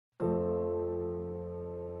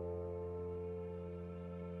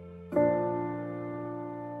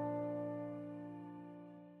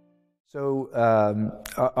So,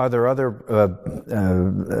 are there other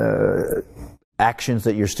actions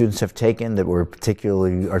that your students have taken that were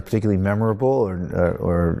particularly memorable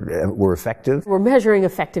or were effective? We're measuring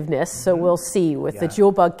effectiveness, so we'll see with the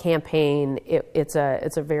Jewel Bug campaign. It's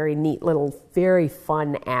a very neat little, very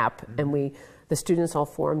fun app, and the students all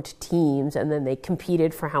formed teams, and then they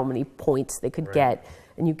competed for how many points they could get.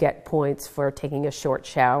 And you get points for taking a short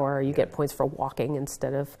shower, you get points for walking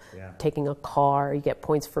instead of taking a car, you get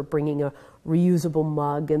points for bringing a reusable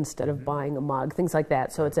mug instead of buying a mug, things like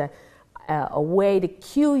that. So it's a way to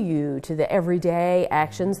cue you to the everyday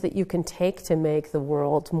actions that you can take to make the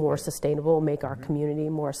world more sustainable, make our community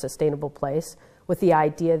a more sustainable place, with the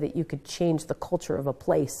idea that you could change the culture of a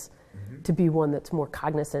place to be one that's more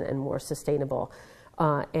cognizant and more sustainable.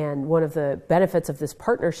 And one of the benefits of this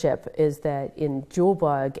partnership is that in Jewel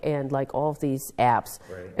Bug and like all of these apps,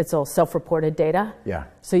 it's all self-reported data.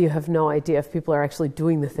 So you have no idea if people are actually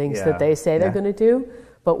doing the things that they say they're going to do.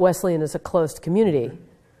 But Wesleyan is a closed community.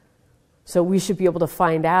 So we should be able to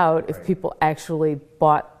find out if people actually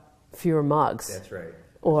bought fewer mugs.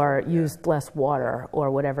 Or used less water or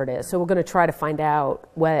whatever it is. So we're going to try to find out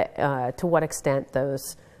to what extent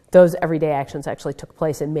those everyday actions actually took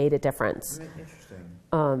place and made a difference.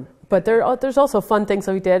 But there's also fun things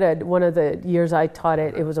that we did. One of the years I taught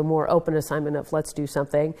it, it was a more open assignment of let's do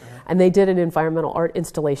something. And they did an environmental art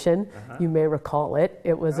installation. You may recall it.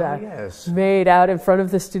 It was made out in front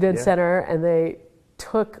of the student center, and they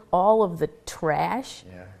took all of the trash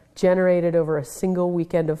generated over a single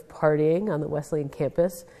weekend of partying on the Wesleyan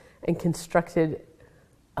campus and constructed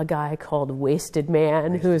a guy called Wasted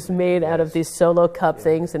Man, who was made out of these solo cup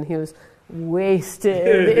things, and he was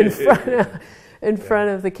wasted in front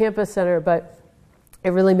of the campus center. But it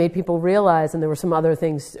really made people realize, and there were some other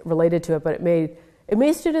things related to it, but it made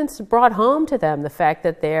students brought home to them the fact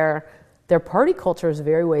that their party culture is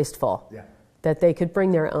very wasteful, that they could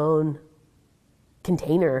bring their own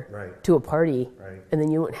container to a party, and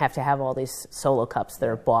then you wouldn't have to have all these solo cups that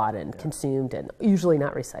are bought and consumed and usually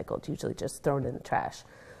not recycled, usually just thrown in the trash.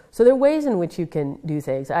 So there are ways in which you can do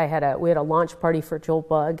things. We had a launch party for Jewel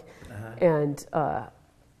Bug, and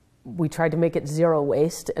we tried to make it zero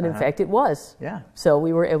waste, and in fact it was. So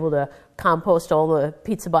we were able to compost all the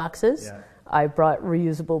pizza boxes. I brought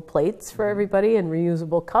reusable plates for everybody and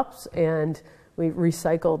reusable cups, and we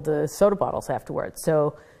recycled the soda bottles afterwards.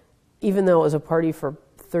 So even though it was a party for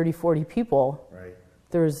 30, 40 people,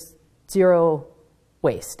 there was zero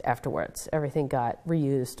waste afterwards. Everything got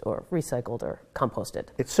reused or recycled or composted.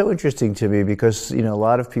 It's so interesting to me because, a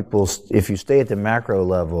lot of people, if you stay at the macro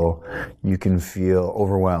level, you can feel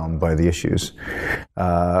overwhelmed by the issues.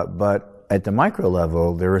 But at the micro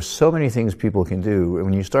level, there are so many things people can do. And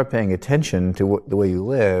when you start paying attention to the way you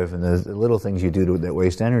live and the little things you do that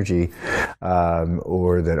waste energy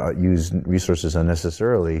or that use resources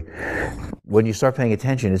unnecessarily, when you start paying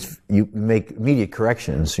attention, you make immediate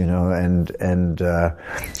corrections, and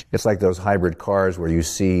it's like those hybrid cars where you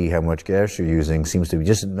see how much gas you're using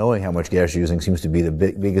just knowing how much gas you're using seems to be the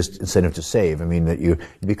biggest incentive to save. I mean, that you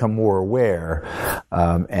become more aware,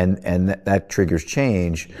 and that triggers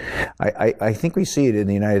change. I think we see it in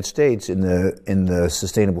the United States in the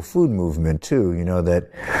sustainable food movement too. That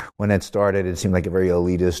when it started, it seemed like a very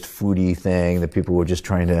elitist, foodie thing that people were just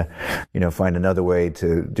trying to, find another way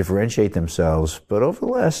to differentiate themselves. But over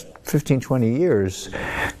the last 15, 20 years,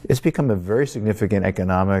 it's become a very significant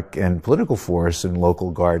economic and political force in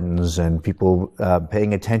local gardens and people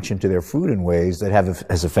paying attention to their food in ways that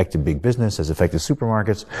has affected big business, has affected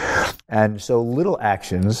supermarkets. And so little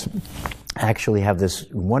actions actually have this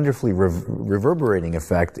wonderfully reverberating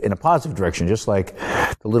effect in a positive direction, just like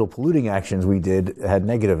the little polluting actions we did had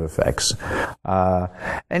negative effects.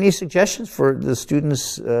 Any suggestions for the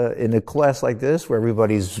students in a class like this, where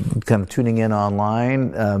everybody's kind of tuning in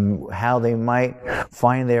online, how they might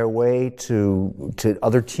find their way to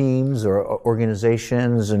other teams or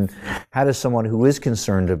organizations, and how does someone who is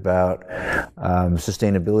concerned about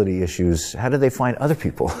sustainability issues, how do they find other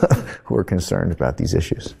people who are concerned about these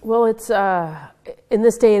issues? Well, it's in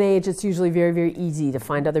this day and age, it's usually very, very easy to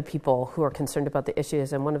find other people who are concerned about the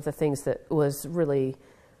issues. And one of the things that was really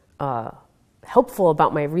helpful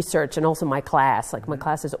about my research and also my class, like my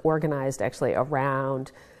class is organized actually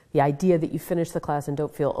around the idea that you finish the class and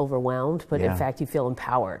don't feel overwhelmed, but in fact you feel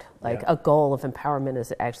empowered. Like a goal of empowerment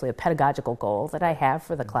is actually a pedagogical goal that I have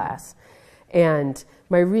for the class. And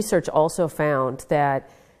my research also found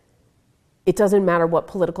that it doesn't matter what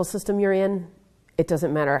political system you're in. It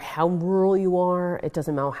doesn't matter how rural you are. It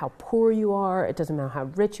doesn't matter how poor you are. It doesn't matter how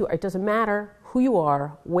rich you are. It doesn't matter who you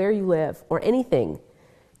are, where you live, or anything.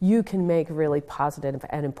 You can make really positive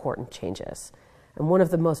and important changes. And one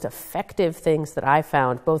of the most effective things that I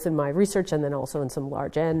found, both in my research and then also in some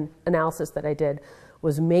large N analysis that I did,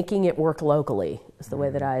 was making it work locally, is the way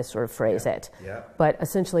that I sort of phrase it. Yeah. But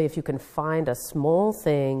essentially, if you can find a small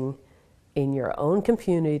thing in your own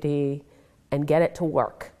community and get it to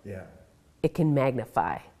work, it can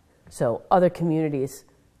magnify. So other communities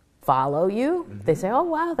follow you. They say, oh,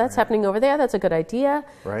 wow, that's happening over there. That's a good idea.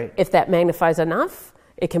 Right. If that magnifies enough,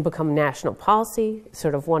 it can become national policy.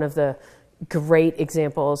 Sort of one of the great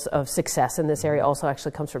examples of success in this area also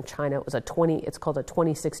actually comes from China. It was it's called a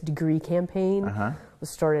 26-degree campaign. It was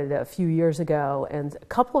started a few years ago, and a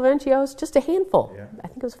couple of NGOs, just a handful, I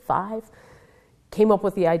think it was 5, came up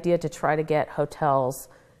with the idea to try to get hotels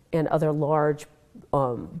and other large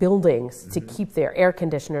buildings to keep their air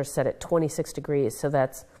conditioners set at 26 degrees. So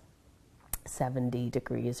that's 70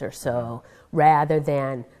 degrees or so, rather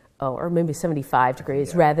than, or maybe 75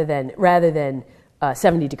 degrees, rather than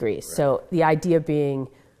 70 degrees. Right. So the idea being,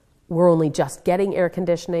 we're only just getting air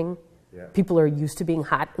conditioning. People are used to being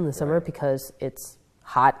hot in the summer because it's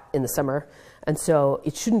hot in the summer. And so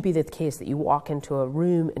it shouldn't be the case that you walk into a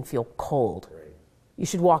room and feel cold. You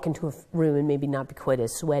should walk into a room and maybe not be quite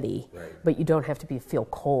as sweaty, but you don't have to feel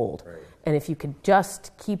cold. And if you could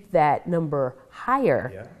just keep that number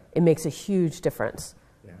higher, it makes a huge difference.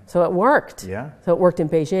 So it worked. So it worked in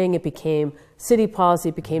Beijing. It became city policy,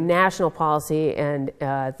 it became national policy, and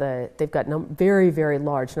they've got very, very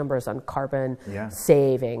large numbers on carbon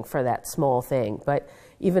saving for that small thing. But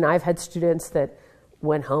even I've had students that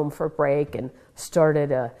went home for a break and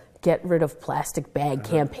started a get rid of plastic bag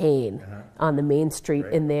campaign on the main street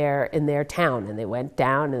in their town, and they went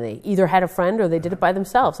down and they either had a friend or they did it by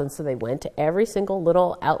themselves, and so they went to every single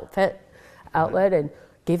little outlet and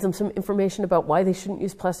gave them some information about why they shouldn't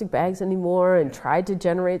use plastic bags anymore, and tried to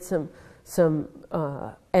generate some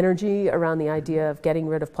energy around the idea of getting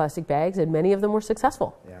rid of plastic bags, and many of them were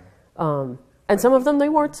successful. And some of them they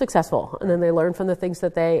weren't successful, and then they learn from the things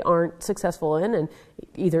that they aren't successful in and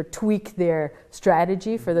either tweak their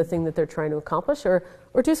strategy for the thing that they're trying to accomplish, or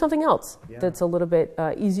do something else that's a little bit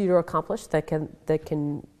easier to accomplish that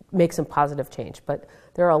can make some positive change. But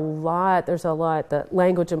there's a lot, the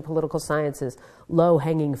language in political science is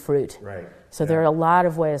low-hanging fruit. So there are a lot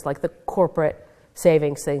of ways, like the corporate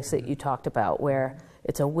savings things that you talked about, where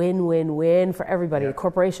it's a win-win-win for everybody. The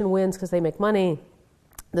corporation wins because they make money.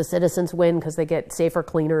 The citizens win because they get safer,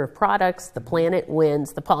 cleaner products. The planet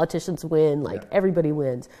wins. The politicians win. Everybody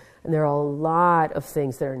wins. And there are a lot of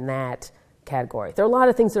things that are in that category. There are a lot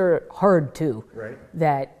of things that are hard, too,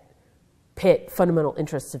 that pit fundamental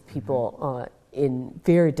interests of people in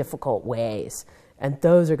very difficult ways. And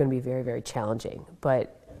those are going to be very, very challenging.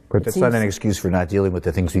 But that's not an excuse for not dealing with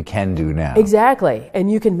the things we can do now. Exactly.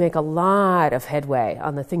 And you can make a lot of headway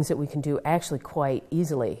on the things that we can do actually quite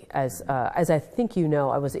easily. As I think you know,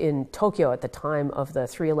 I was in Tokyo at the time of the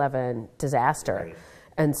 3/11 disaster.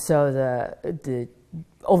 And so the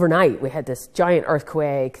overnight we had this giant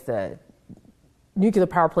earthquake, the nuclear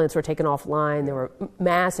power plants were taken offline, there were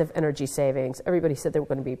massive energy savings. Everybody said there were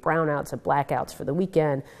going to be brownouts and blackouts for the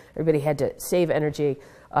weekend. Everybody had to save energy.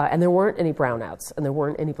 And there weren't any brownouts and there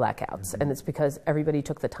weren't any blackouts. And it's because everybody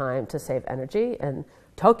took the time to save energy. And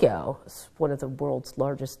Tokyo, one of the world's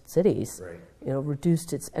largest cities,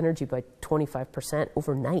 reduced its energy by 25%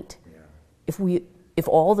 overnight. If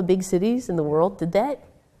all the big cities in the world did that,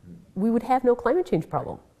 we would have no climate change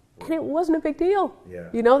problem. And it wasn't a big deal.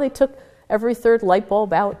 They took every third light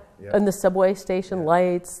bulb out in the subway station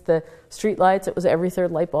lights, the street lights. It was every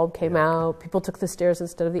third light bulb came out. People took the stairs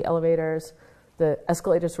instead of the elevators. The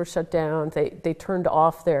escalators were shut down. They turned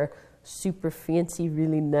off their super fancy,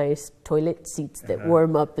 really nice toilet seats that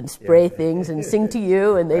warm up and spray things and sing to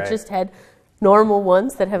you. And they just had normal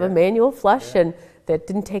ones that have a manual flush and that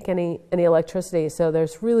didn't take any electricity. So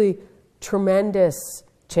there's really tremendous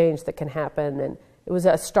change that can happen. And it was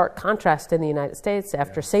a stark contrast in the United States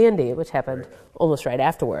after Sandy, which happened almost right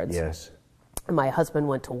afterwards. And my husband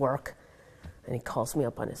went to work and he calls me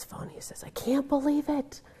up on his phone. He says, I can't believe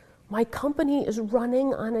it. My company is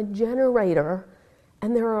running on a generator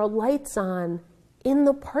and there are lights on in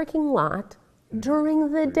the parking lot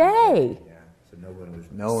during the day. So no one was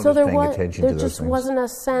paying attention to those There just things. wasn't a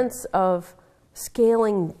sense of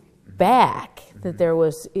scaling back, that there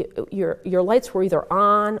was, your lights were either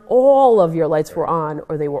on, all of your lights were on,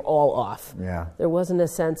 or they were all off. There wasn't a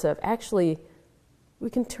sense of, actually, we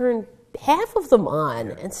can turn half of them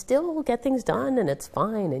on and still get things done and it's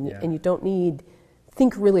fine, and you don't need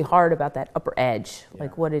think really hard about that upper edge,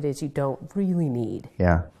 like what it is you don't really need.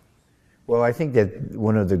 Well, Well, I think that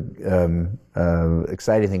one of the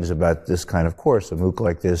exciting things about this kind of course, a MOOC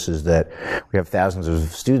like this, is that we have thousands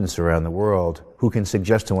of students around the world who can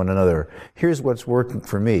suggest to one another, here's what's working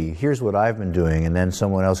for me, here's what I've been doing, and then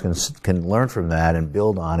someone else can learn from that and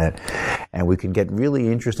build on it, and we can get really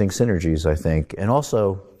interesting synergies, I think. And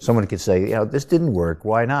also, someone could say, this didn't work,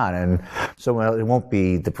 why not? And someone else, it won't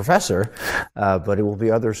be the professor, but it will be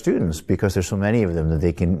other students, because there's so many of them that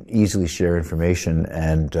they can easily share information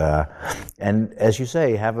and as you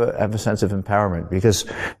say, have a sense of empowerment, because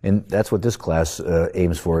that's what this class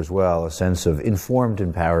aims for as well, a sense of informed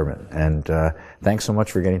empowerment. And thanks so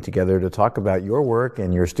much for getting together to talk about your work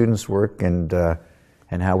and your students' work and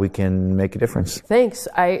how we can make a difference. Thanks.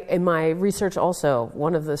 In my research also,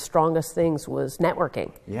 one of the strongest things was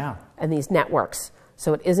networking. Yeah. And these networks.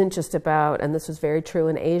 So it isn't just about, and this was very true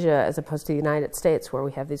in Asia as opposed to the United States, where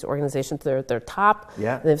we have these organizations that are at their top,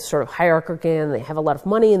 yeah. and they're sort of hierarchical, and they have a lot of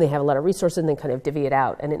money, and they have a lot of resources, and they kind of divvy it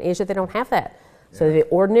out. And in Asia, they don't have that. So the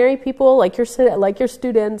ordinary people, like your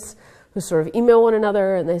students, who sort of email one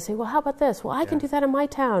another, and they say, well, how about this? Well, I can do that in my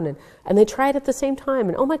town. And they try it at the same time,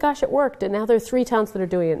 and oh my gosh, it worked. And now there are 3 towns that are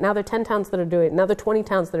doing it. Now there are 10 towns that are doing it. Now there are 20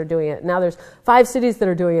 towns that are doing it. Now there's 5 cities that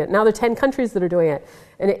are doing it. Now there are 10 countries that are doing it.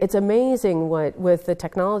 And it's amazing what, with the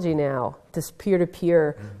technology now, this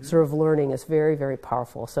peer-to-peer sort of learning is very, very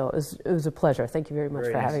powerful. So it was a pleasure. Thank you very much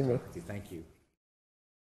for having me. Thank you.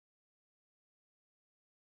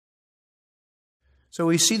 So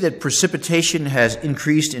we see that precipitation has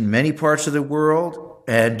increased in many parts of the world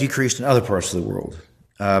and decreased in other parts of the world.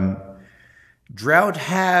 Drought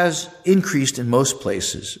has increased in most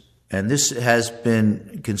places, and this has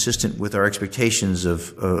been consistent with our expectations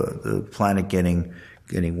of the planet getting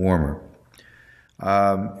warmer.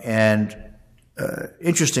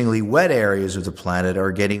 Interestingly, wet areas of the planet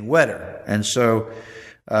are getting wetter, and so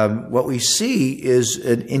what we see is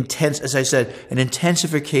an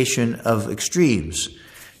intensification of extremes.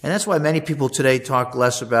 And that's why many people today talk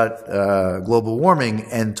less about global warming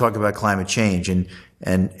and talk about climate change. And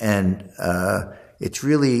it's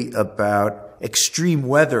really about extreme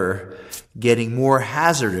weather getting more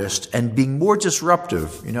hazardous and being more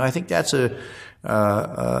disruptive. I think that's an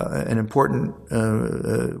important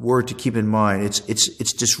word to keep in mind.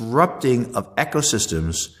 It's disrupting of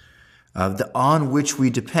ecosystems on which we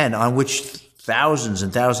depend, on which thousands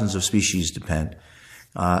and thousands of species depend.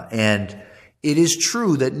 And it is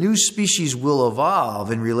true that new species will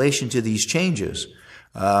evolve in relation to these changes.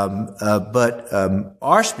 But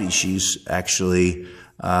our species actually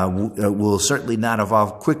will certainly not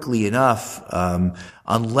evolve quickly enough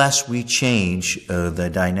unless we change the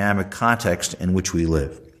dynamic context in which we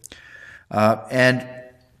live. And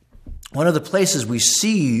one of the places we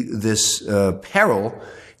see this peril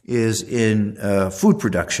is in food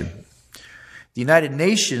production. The United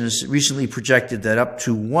Nations recently projected that up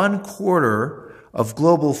to 1/4 of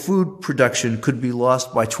global food production could be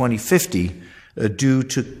lost by 2050 due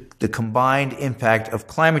to the combined impact of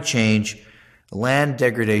climate change, land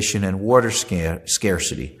degradation, and water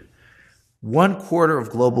scarcity. 1/4 of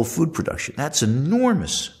global food production. That's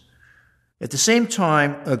enormous. At the same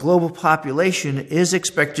time, a global population is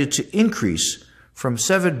expected to increase from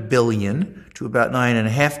 7 billion to about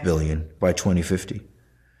 9.5 billion by 2050.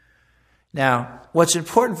 Now, what's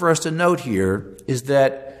important for us to note here is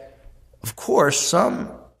that, of course,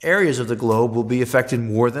 some areas of the globe will be affected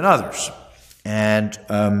more than others. And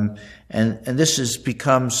this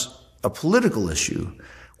becomes a political issue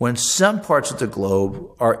when some parts of the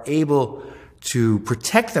globe are able to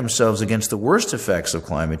protect themselves against the worst effects of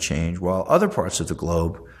climate change, while other parts of the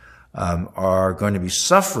globe are going to be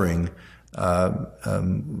suffering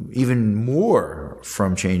even more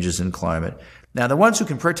from changes in climate. Now, the ones who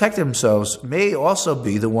can protect themselves may also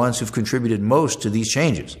be the ones who've contributed most to these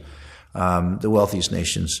changes, the wealthiest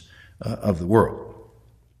nations of the world.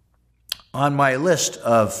 On my list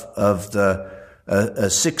of the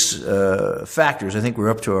 6 factors, I think we're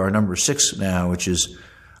up to our number 6 now, which is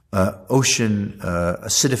ocean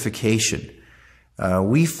acidification.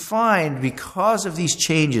 We find, because of these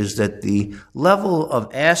changes, that the level of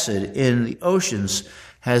acid in the oceans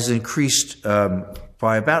has increased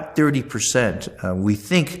by about 30%. We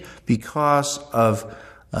think because of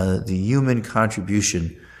the human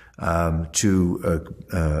contribution to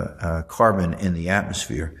carbon in the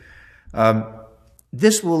atmosphere.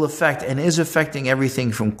 This will affect and is affecting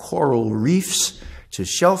everything from coral reefs to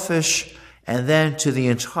shellfish, and then to the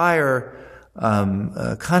entire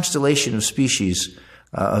constellation of species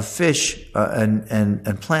of fish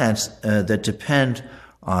and plants that depend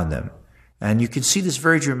on them. And you can see this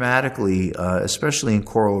very dramatically, especially in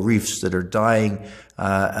coral reefs that are dying,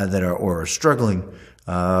 or are struggling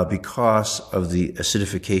because of the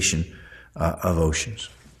acidification of oceans.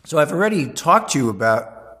 So I've already talked to you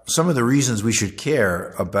about some of the reasons we should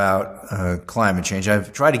care about climate change.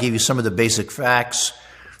 I've tried to give you some of the basic facts,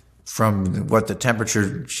 from what the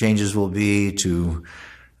temperature changes will be to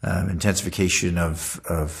intensification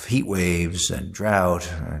of heat waves and drought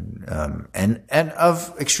and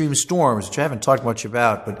of extreme storms, which I haven't talked much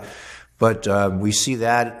about, but we see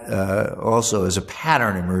that also as a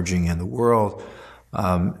pattern emerging in the world,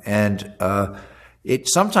 and it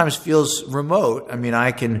sometimes feels remote. I mean,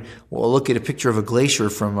 I can look at a picture of a glacier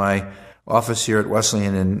from my office here at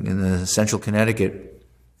Wesleyan in the central Connecticut,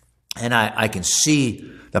 and I can see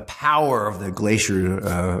the power of the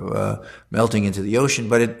glacier melting into the ocean,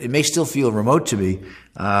 but it may still feel remote to me.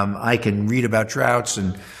 I can read about droughts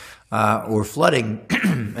and or flooding,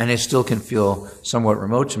 and it still can feel somewhat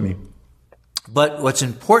remote to me. But what's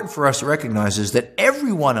important for us to recognize is that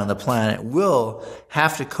everyone on the planet will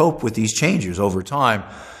have to cope with these changes over time.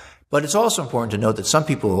 But it's also important to note that some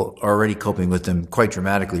people are already coping with them quite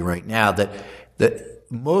dramatically right now, that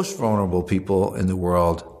most vulnerable people in the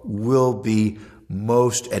world will be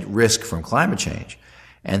most at risk from climate change,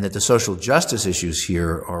 and that the social justice issues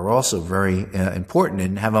here are also very important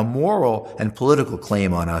and have a moral and political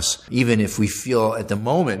claim on us, even if we feel at the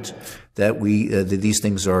moment that these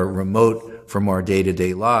things are remote from our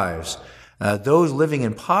day-to-day lives. Those living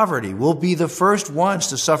in poverty will be the first ones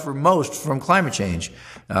to suffer most from climate change.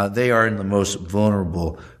 They are in the most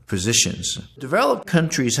vulnerable positions. Developed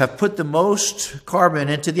countries have put the most carbon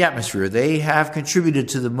into the atmosphere. They have contributed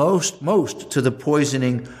to the most to the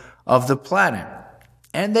poisoning of the planet.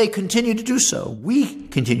 And they continue to do so. We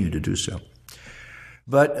continue to do so.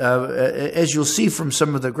 But as you'll see from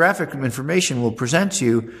some of the graphic information we'll present to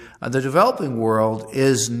you, the developing world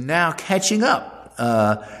is now catching up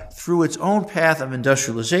through its own path of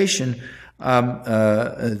industrialization.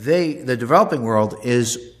 The developing world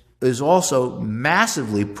is also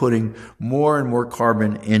massively putting more and more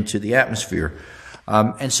carbon into the atmosphere.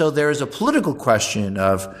 And so there is a political question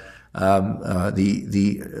of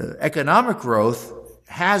the economic growth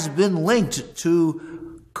has been linked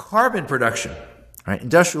to carbon production. Right?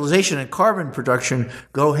 Industrialization and carbon production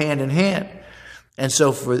go hand in hand. And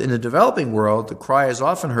so in the developing world, the cry is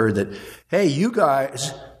often heard that, hey, you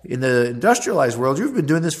guys in the industrialized world, you've been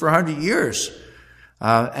doing this for 100 years.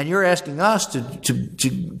 And you're asking us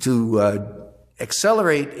to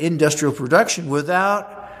accelerate industrial production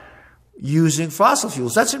without using fossil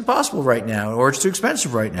fuels. That's impossible right now, or it's too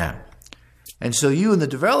expensive right now. And so you in the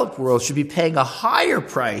developed world should be paying a higher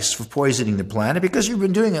price for poisoning the planet because you've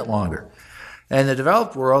been doing it longer. And the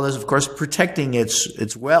developed world is, of course, protecting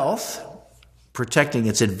its wealth, protecting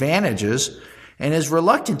its advantages, and is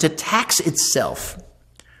reluctant to tax itself.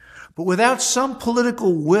 But without some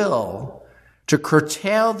political will to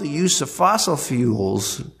curtail the use of fossil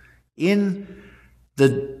fuels in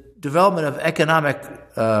the development of economic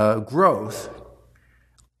growth,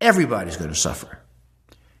 everybody's going to suffer.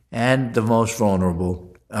 And the most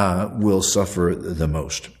vulnerable will suffer the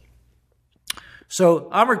most. So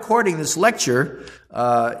I'm recording this lecture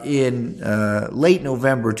in late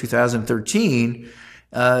November 2013,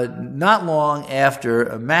 not long after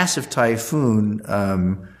a massive typhoon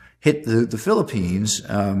hit the Philippines,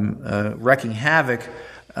 wreaking havoc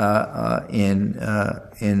in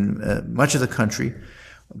much of the country.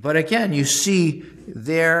 But again, you see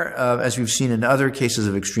there, as we've seen in other cases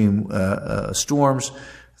of extreme storms,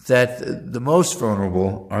 that the most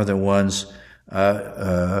vulnerable are the ones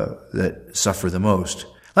that suffer the most.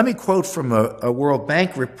 Let me quote from a World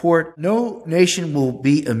Bank report. No nation will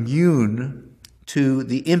be immune to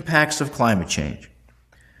the impacts of climate change.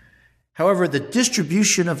 However, the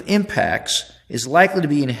distribution of impacts is likely to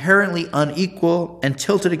be inherently unequal and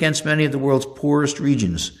tilted against many of the world's poorest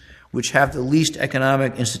regions, which have the least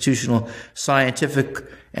economic, institutional, scientific,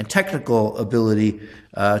 and technical ability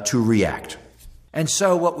to react. And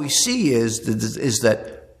so what we see is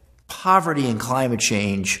that poverty and climate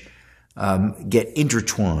change get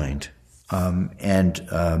intertwined. And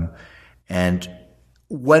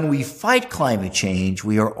when we fight climate change,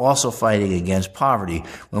 we are also fighting against poverty.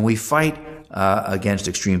 When we fight against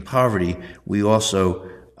extreme poverty, we also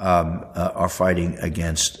are fighting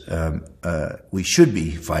against, we should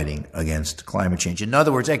be fighting against climate change. In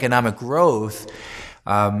other words, economic growth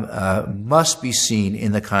must be seen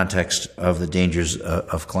in the context of the dangers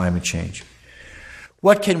of climate change.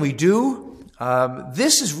 What can we do?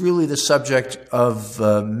 This is really the subject of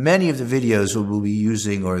many of the videos we will be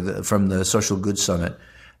using from the Social Good Summit.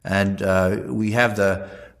 And we have the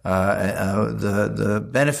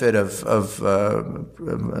benefit of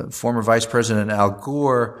former Vice President Al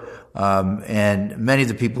Gore and many of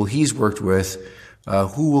the people he's worked with,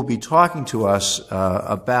 who will be talking to us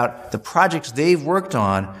about the projects they've worked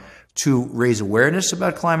on to raise awareness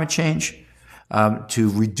about climate change, to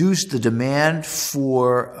reduce the demand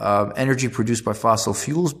for energy produced by fossil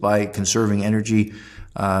fuels by conserving energy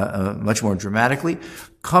much more dramatically,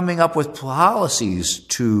 coming up with policies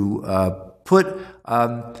to put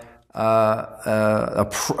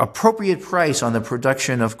appropriate price on the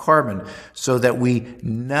production of carbon so that we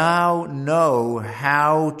now know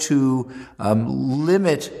how to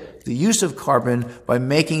limit the use of carbon by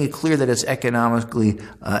making it clear that it's economically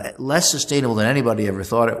less sustainable than anybody ever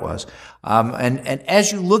thought it was. And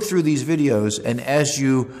as you look through these videos and as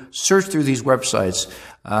you search through these websites,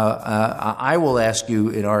 I will ask you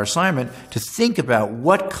in our assignment to think about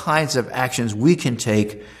what kinds of actions we can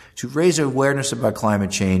take to raise awareness about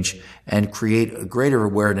climate change and create a greater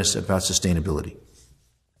awareness about sustainability.